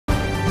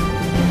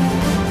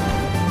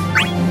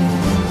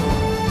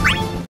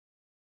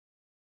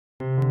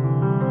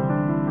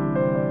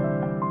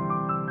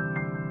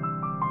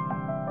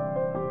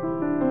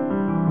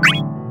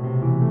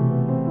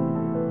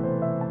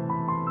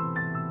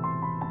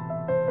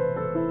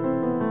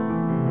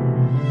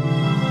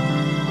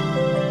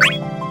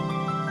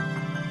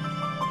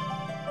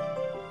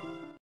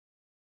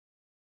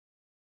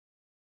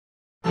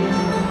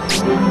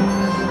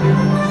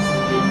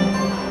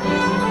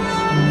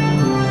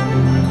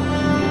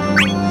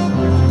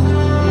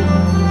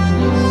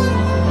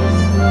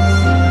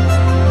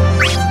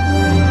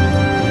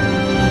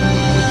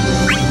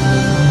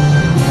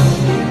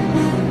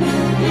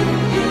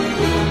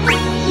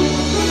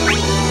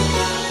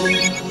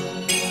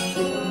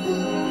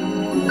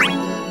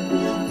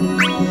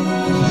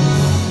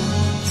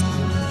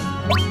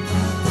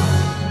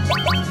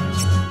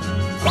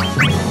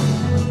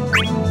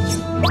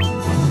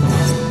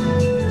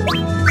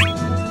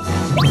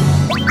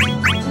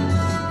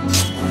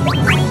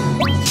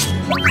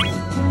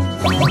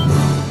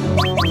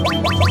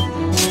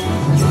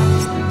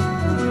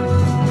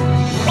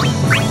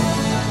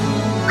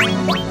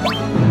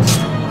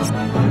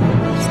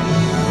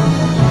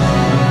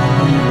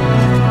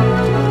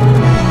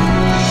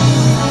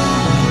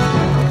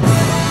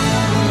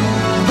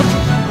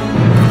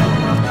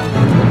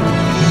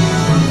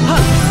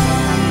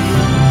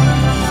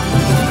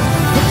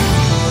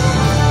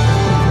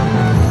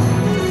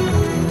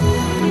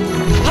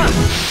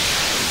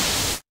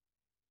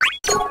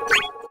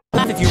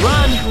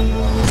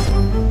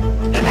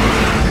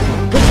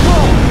Let's go!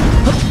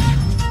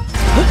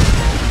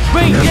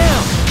 Rain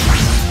down!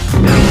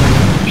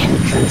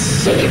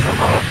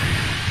 Inconceivable.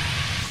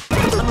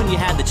 When you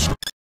had the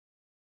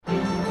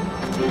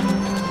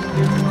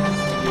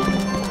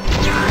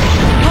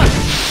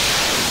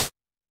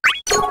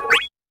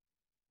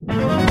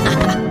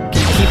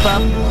keep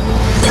up?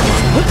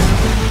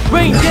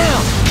 Rain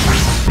down!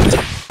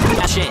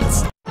 Got a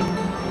chance.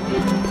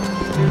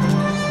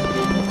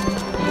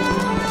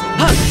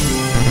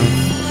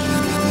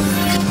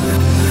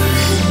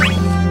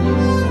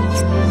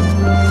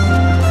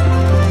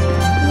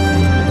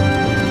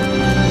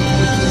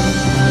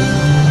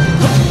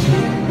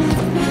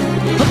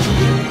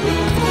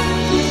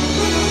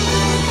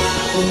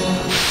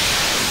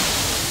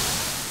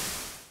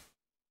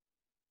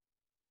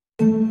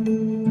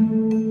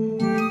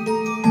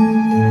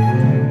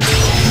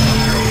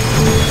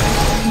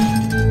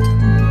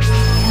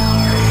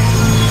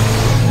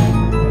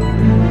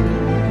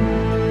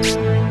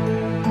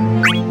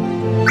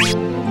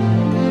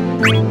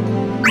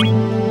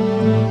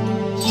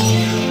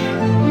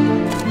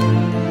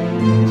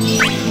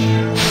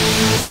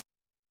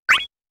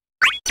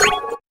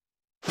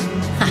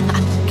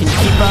 Can you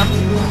keep up?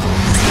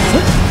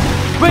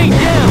 Rain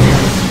down!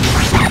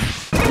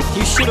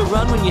 You should have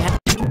run when you had.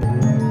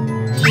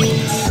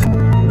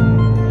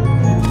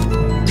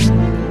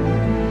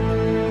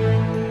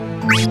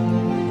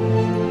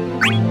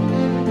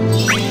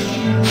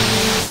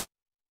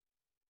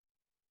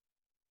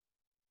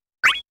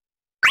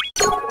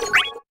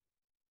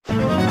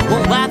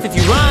 Won't laugh if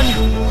you run!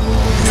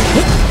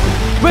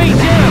 Rain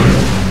down!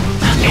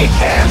 Be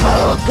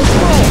careful.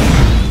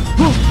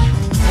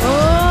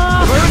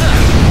 Burn up!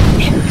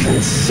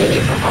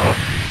 Inconceivable.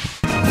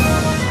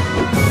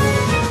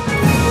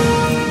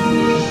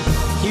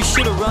 You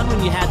should have run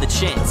when you had the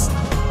chance.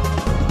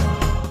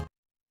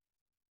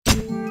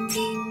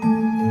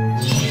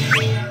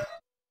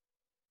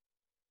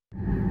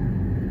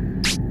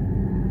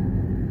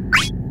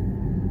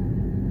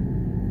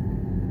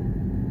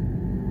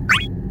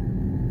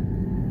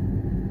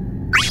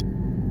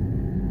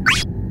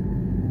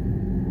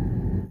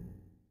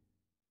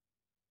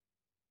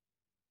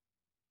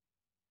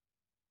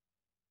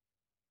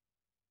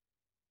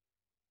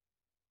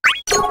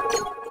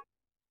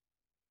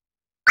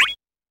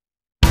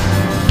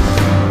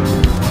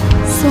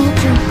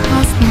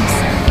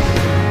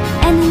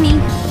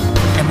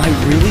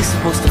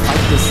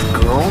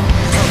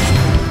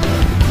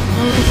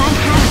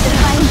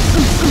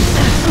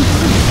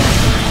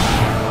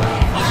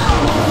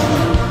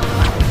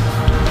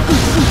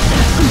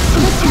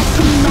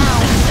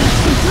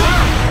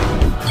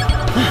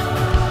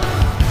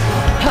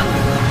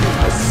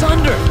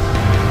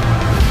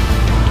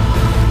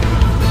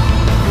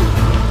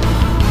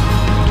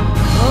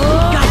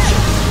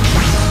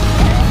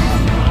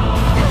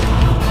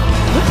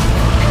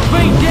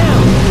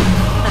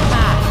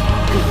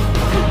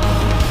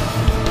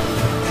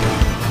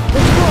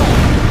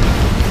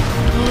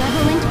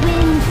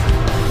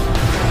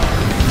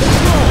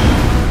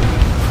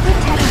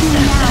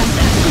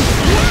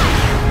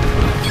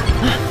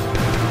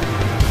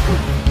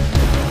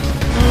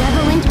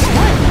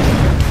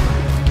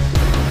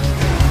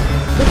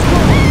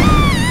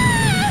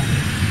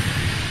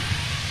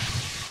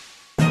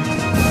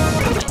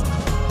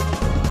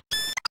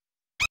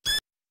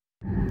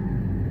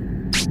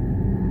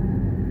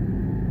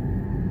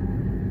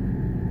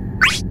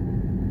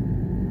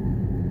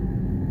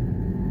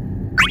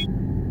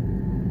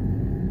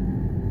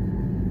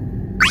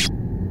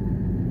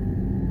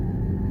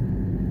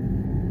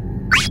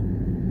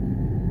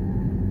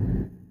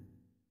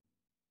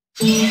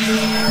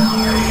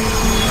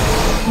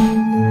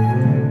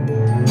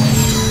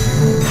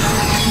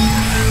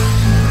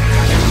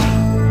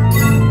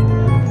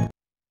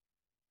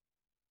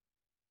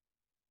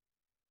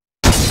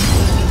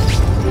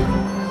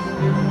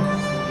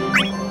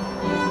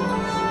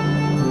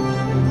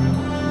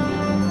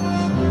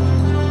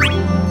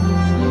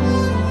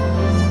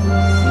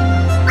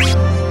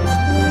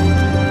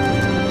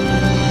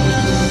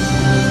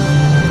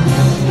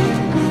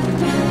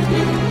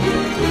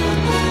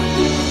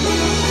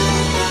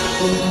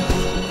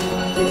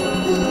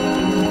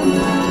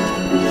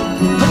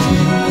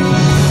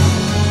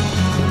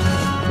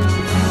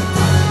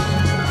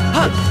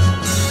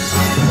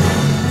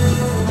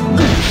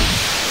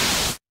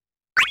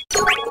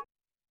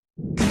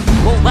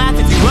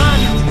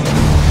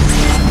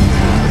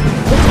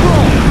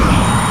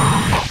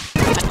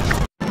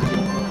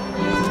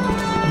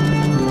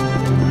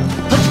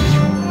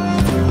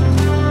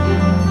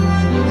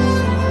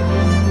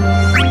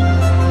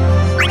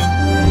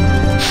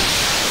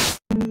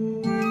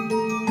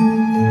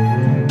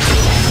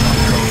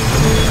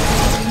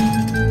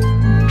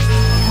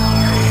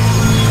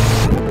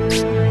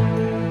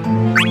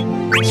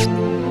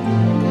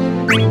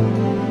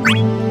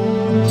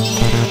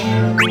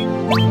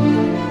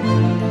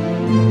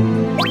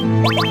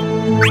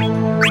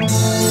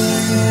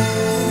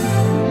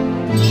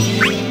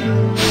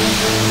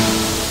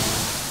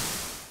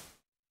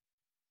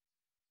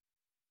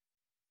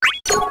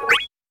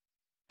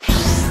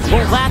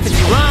 Won't laugh if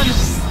you run.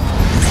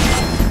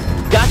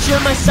 Gotcha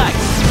in my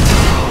sights.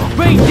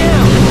 Rain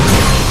down.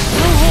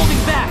 No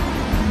holding back.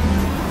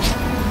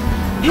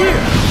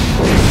 Here.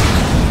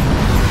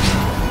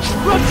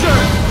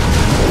 Rupture.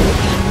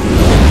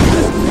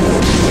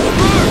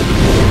 Burn.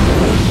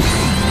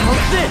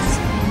 How's this?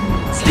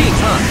 Stings,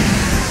 huh?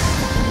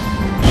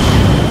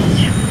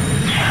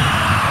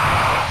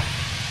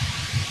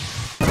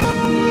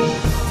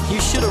 You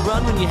should have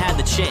run when you had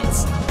the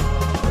chance.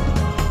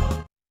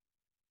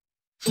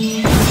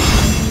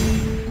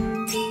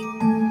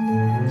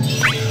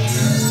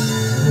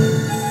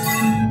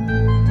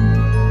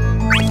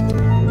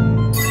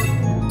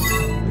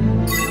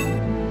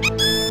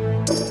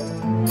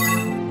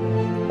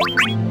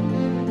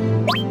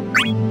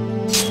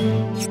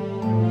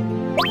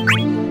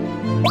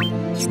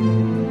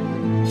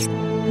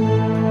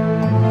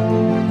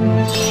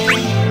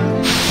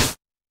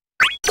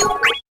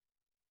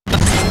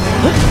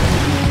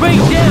 Rain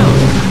down!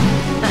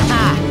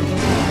 Haha!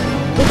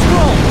 Let's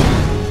roll!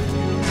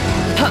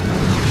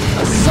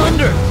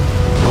 Asunder!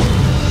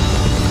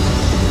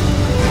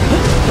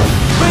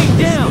 Rain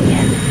down!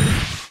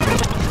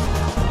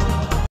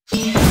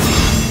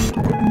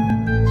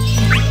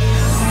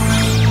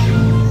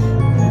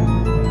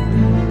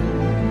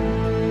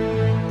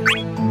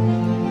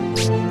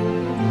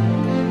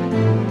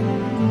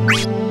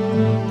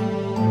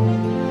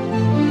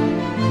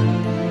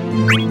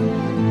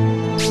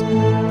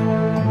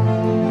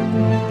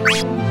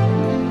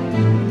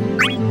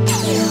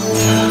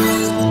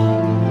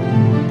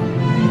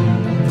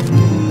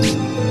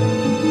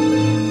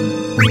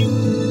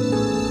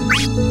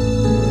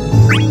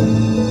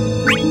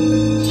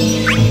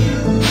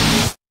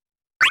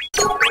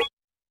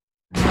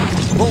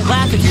 Won't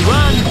laugh if you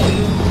run!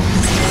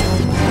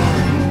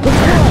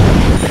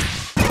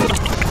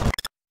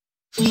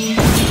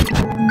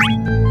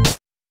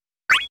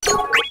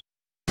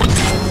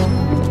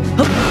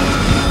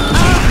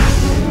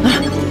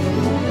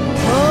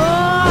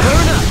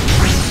 Burn up!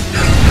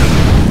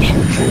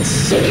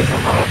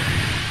 Inconceivable.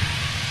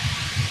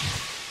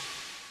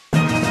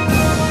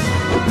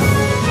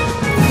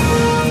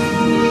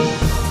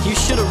 You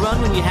should have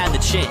run when you had the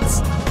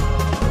chance.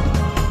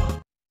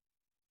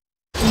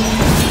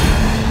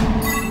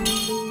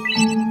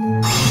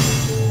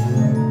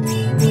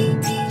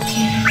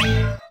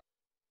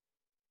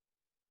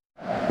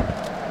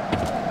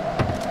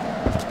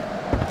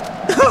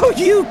 Oh,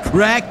 you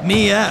crack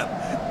me up.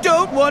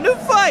 Don't want to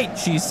fight,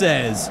 she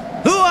says.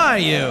 Who are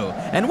you?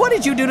 And what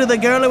did you do to the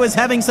girl who was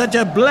having such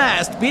a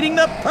blast beating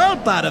the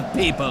pulp out of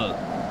people?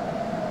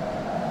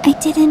 I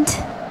didn't.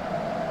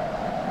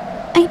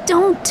 I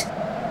don't.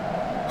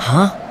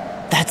 Huh?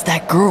 That's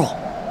that girl.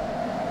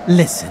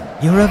 Listen,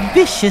 you're a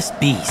vicious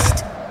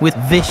beast with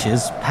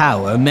vicious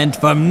power meant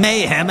for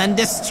mayhem and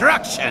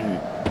destruction.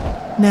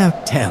 Now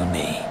tell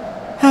me,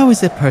 how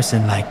is a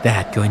person like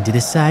that going to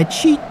decide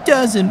she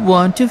doesn't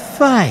want to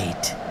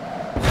fight?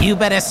 You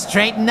better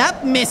straighten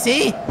up,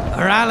 missy,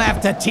 or I'll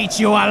have to teach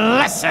you a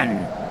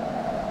lesson.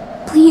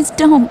 Please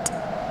don't.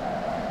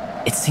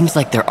 It seems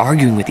like they're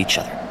arguing with each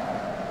other.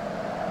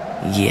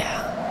 Yeah,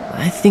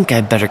 I think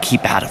I'd better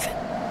keep out of it.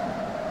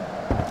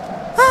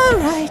 All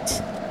right.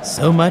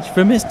 So much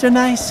for Mr.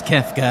 Nice,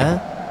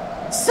 Kefka.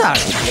 Sorry,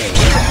 Dave.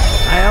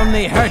 I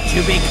only hurt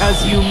you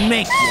because you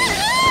make me.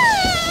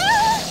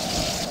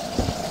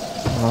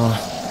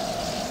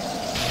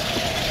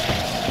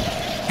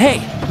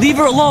 Hey, leave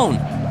her alone!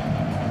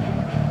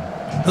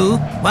 Who?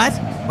 What?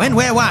 When?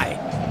 Where? Why?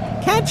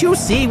 Can't you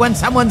see when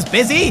someone's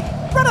busy?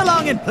 Run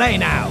along and play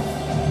now.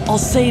 I'll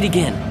say it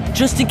again,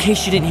 just in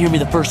case you didn't hear me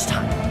the first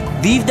time.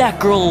 Leave that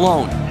girl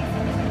alone.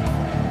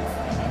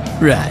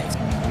 Right.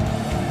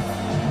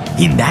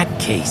 In that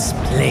case,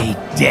 play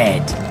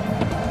dead.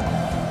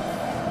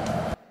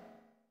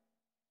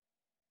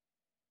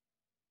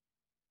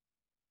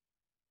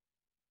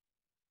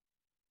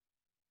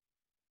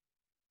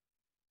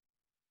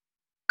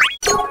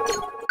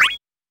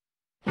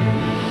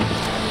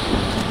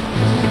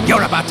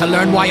 You're about to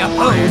learn why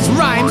oppose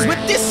rhymes with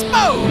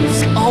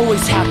dispose!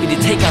 Always happy to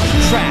take out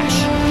the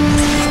trash.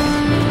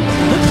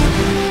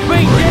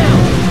 Rain down!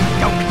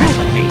 Don't mess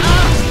with me!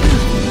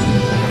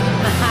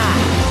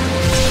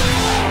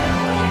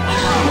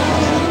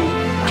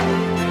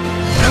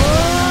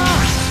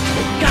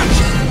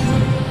 Gotcha!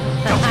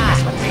 Don't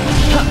mess with me!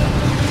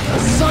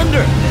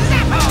 Asunder!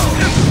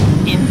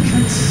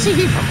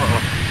 Inconceivable!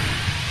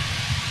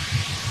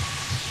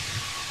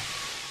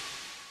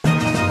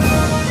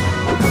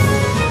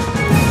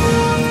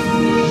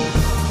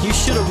 You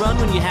should have run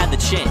when you had the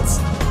chance.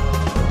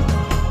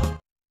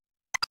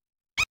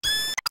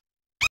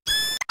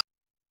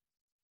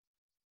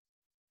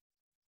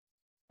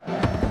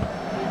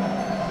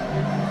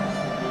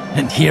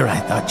 And here I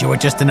thought you were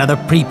just another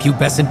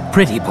prepubescent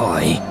pretty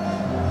boy.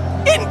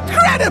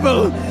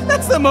 Incredible!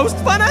 That's the most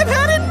fun I've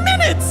had in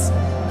minutes!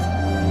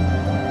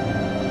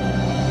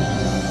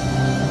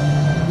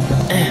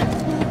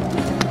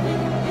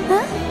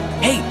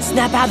 Hey,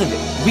 snap out of it.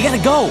 We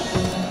gotta go.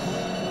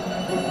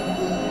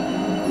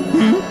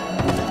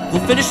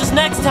 We'll finish this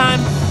next time.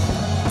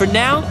 For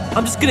now,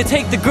 I'm just gonna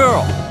take the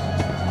girl.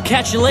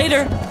 Catch you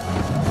later.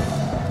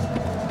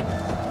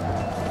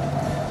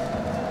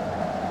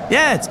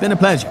 Yeah, it's been a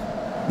pleasure.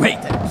 Wait,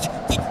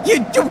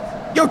 you,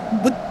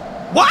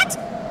 what?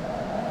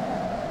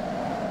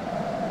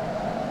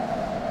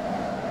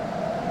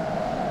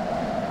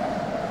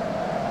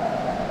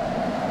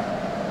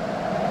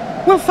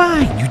 Well,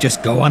 fine. You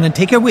just go on and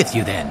take her with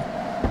you then.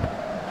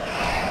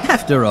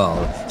 After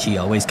all, she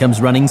always comes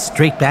running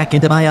straight back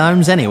into my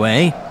arms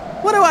anyway.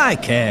 What do I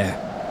care?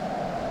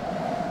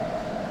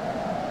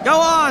 Go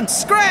on,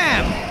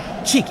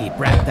 scram! Cheeky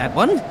brat, that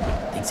one.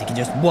 Thinks he can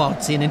just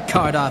waltz in and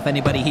cart off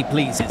anybody he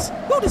pleases.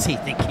 Who does he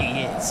think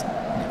he is?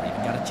 Never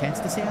even got a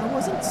chance to say I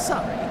wasn't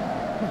sorry.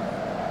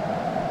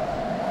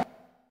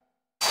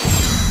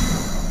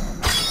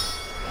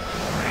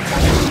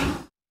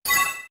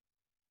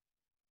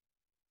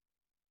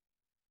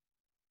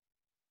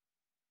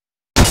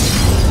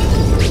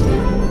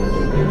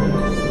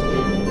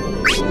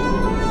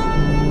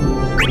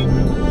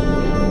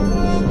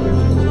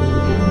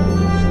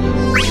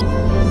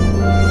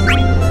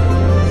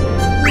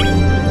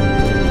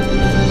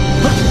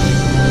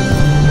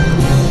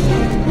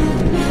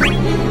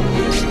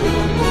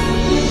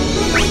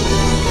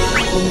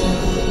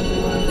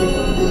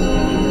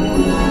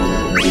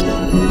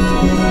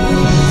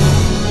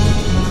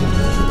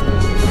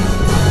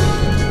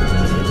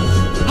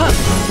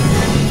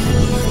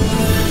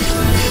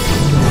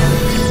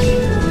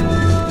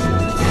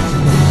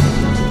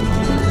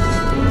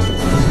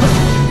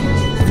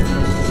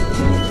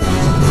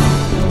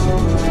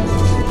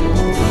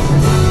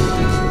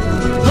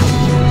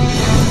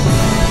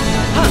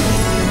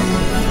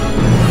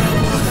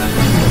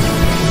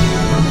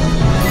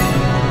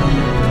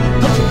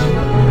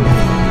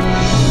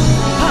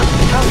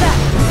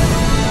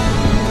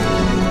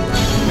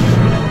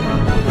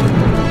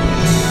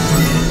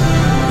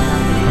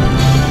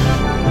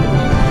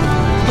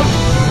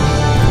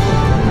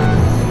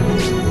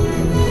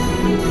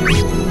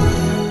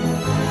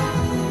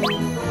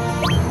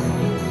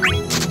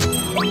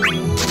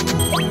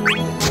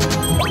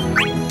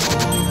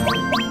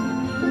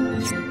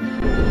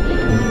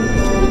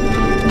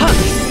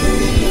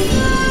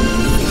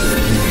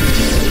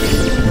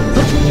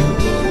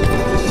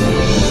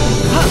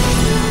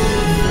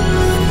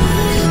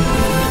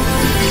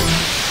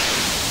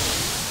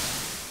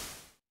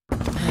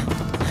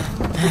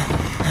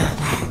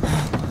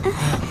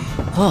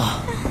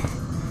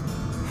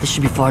 This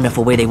should be far enough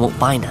away they won't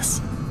find us.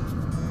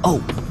 Oh,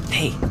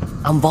 hey,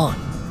 I'm Vaughn.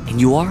 And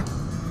you are?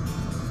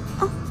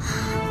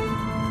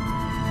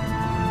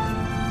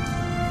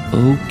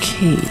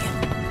 Okay.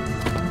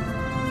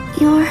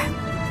 You're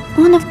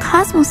one of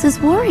Cosmos's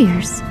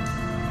warriors.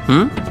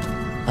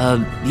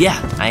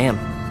 Yeah, I am.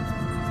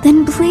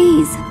 Then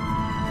please,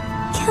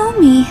 kill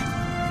me.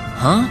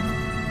 Huh?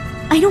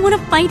 I don't want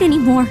to fight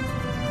anymore.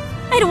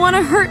 I don't want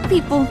to hurt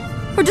people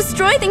or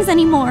destroy things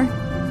anymore.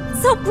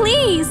 So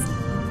please.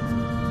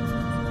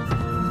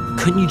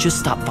 Couldn't you just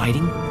stop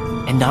fighting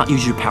and not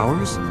use your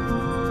powers?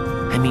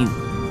 I mean,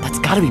 that's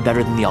gotta be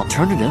better than the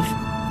alternative.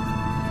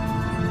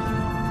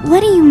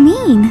 What do you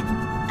mean?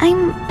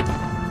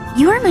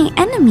 You're my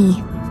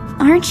enemy,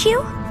 aren't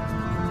you?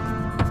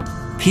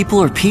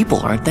 People are people,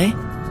 aren't they?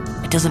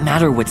 It doesn't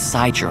matter which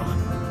side you're on.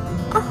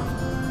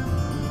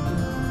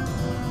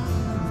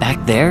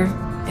 Back there,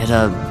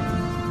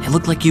 it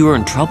looked like you were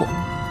in trouble.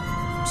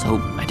 So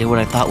I did what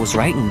I thought was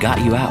right and got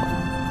you out.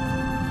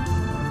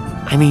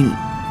 I mean,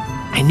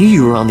 I knew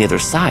you were on the other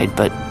side,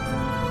 but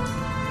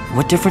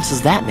what difference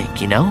does that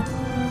make, you know?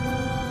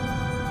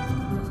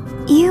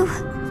 You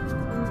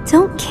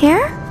don't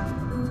care?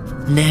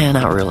 Nah,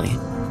 not really.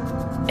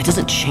 It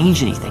doesn't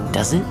change anything,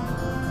 does it?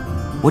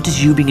 What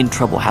does you being in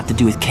trouble have to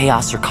do with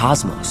Chaos or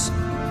Cosmos?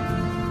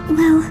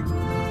 Well,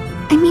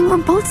 I mean, we're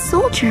both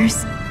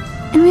soldiers,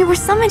 and we were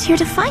summoned here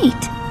to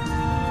fight.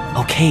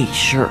 Okay,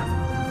 sure.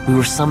 We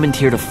were summoned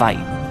here to fight.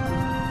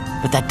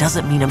 But that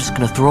doesn't mean I'm just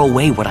gonna throw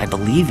away what I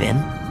believe in.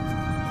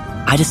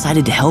 I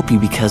decided to help you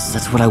because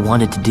that's what I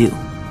wanted to do.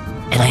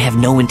 And I have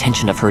no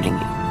intention of hurting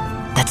you.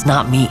 That's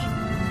not me.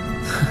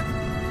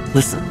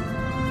 Listen,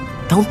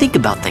 don't think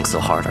about things so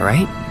hard,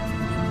 alright?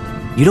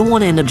 You don't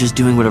want to end up just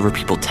doing whatever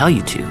people tell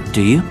you to,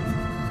 do you?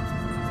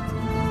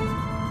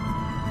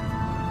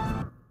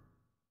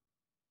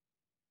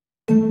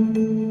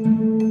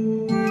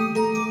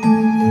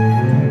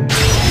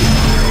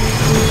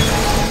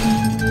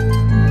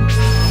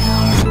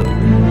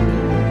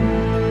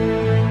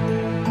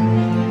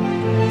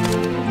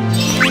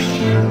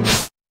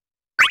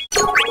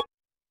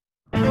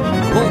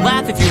 Won't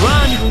laugh if you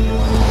run!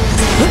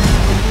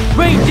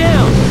 Rain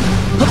down!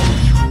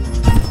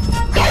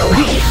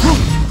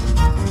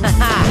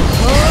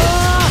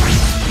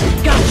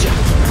 Gotcha!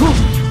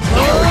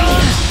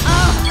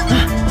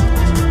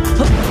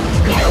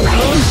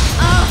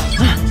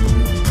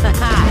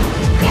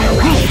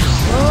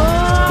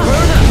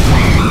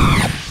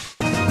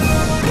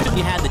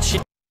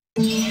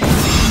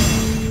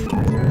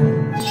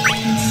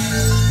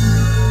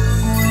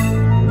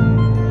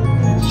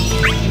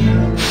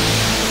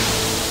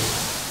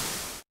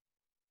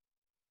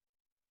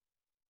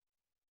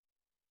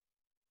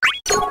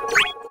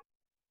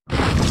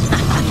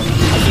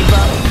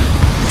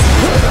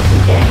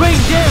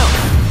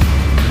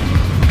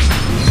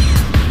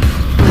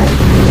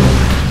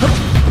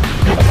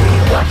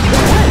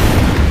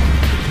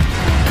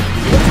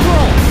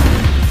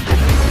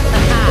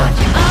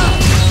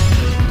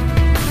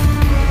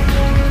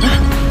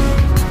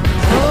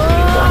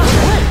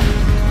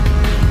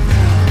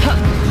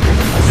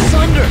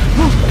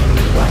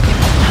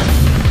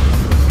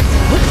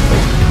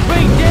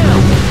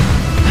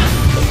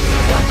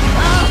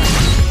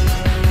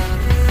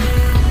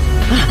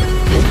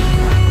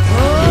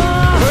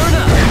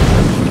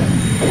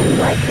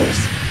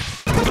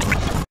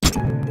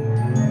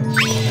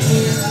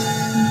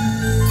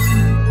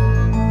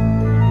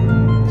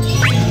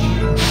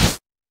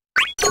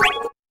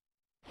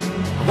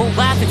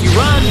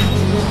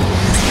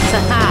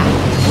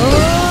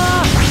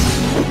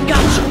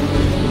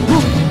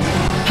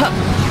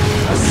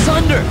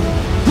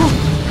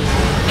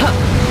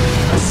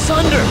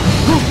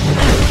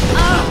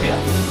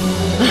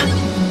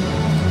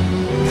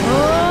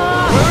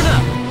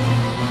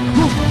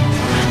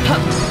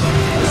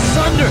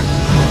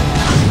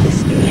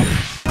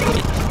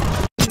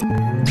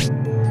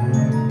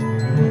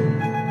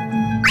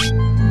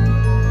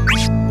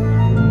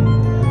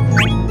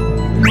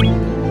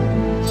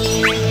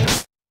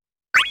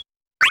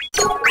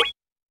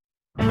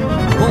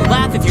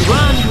 we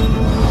run!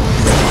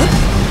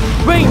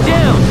 Rain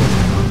down!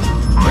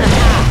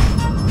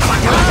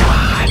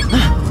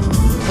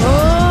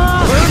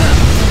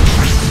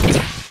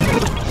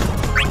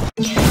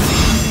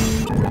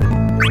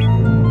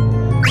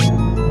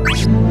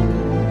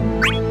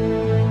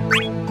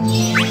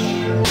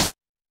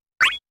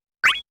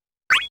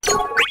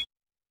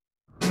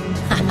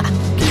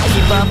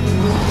 Keep up.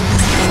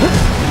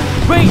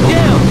 Rain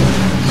down!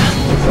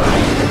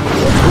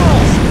 Let's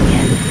roll!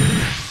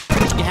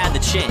 You had the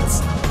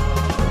chance.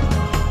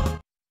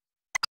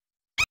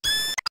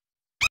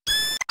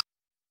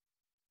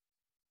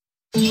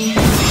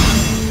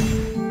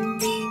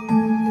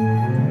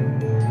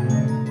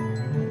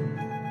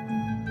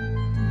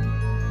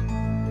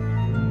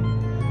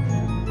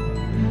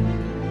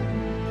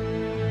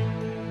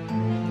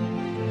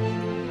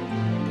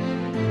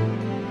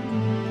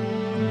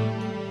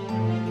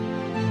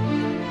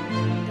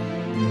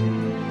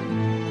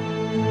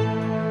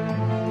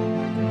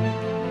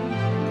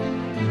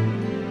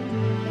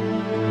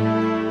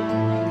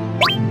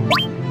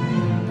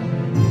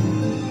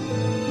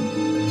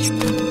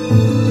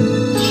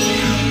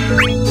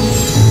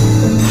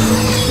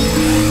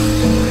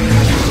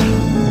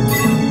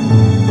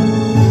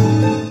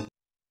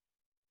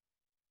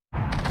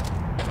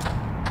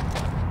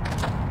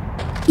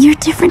 You're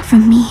different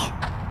from me.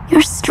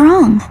 You're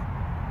strong.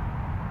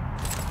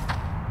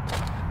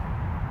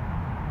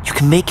 You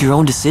can make your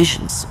own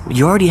decisions.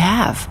 You already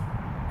have.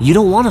 You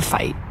don't want to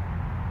fight.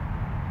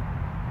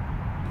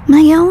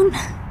 My own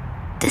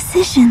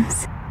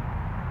decisions.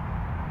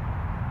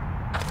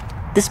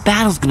 This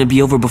battle's gonna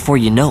be over before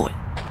you know it.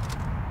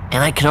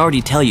 And I can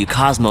already tell you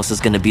Cosmos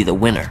is gonna be the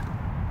winner.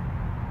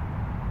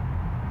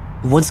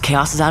 Once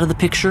Chaos is out of the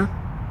picture,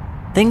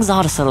 things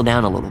ought to settle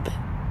down a little bit.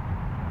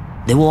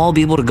 Then we'll all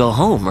be able to go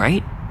home,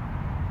 right?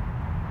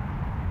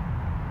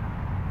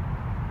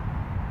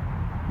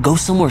 Go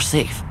somewhere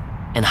safe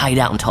and hide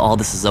out until all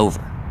this is over.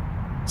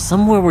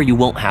 Somewhere where you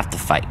won't have to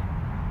fight.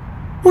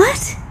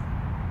 What?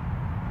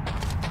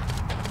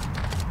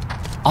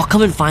 I'll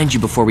come and find you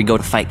before we go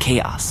to fight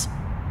Chaos.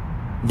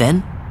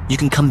 Then, you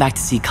can come back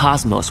to see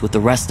Cosmos with the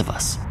rest of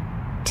us.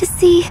 To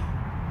see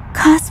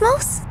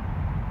Cosmos?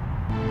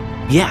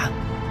 Yeah,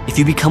 if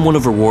you become one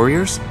of her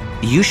warriors,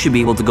 you should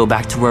be able to go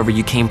back to wherever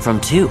you came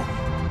from too.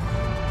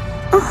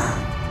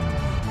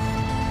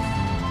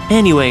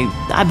 Anyway,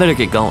 I better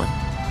get going.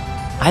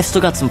 I've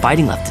still got some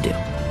fighting left to do.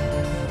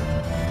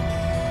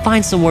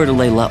 Find somewhere to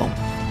lay low.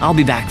 I'll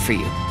be back for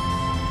you.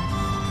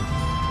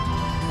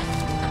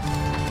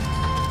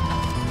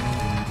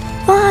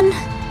 Vaughn,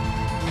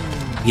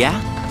 Yeah?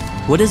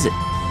 What is it?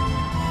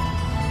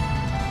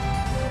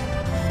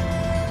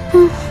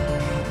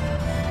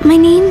 my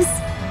name's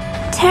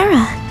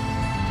Tara.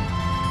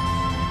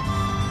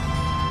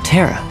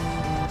 Tara.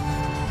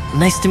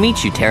 Nice to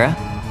meet you, Tara.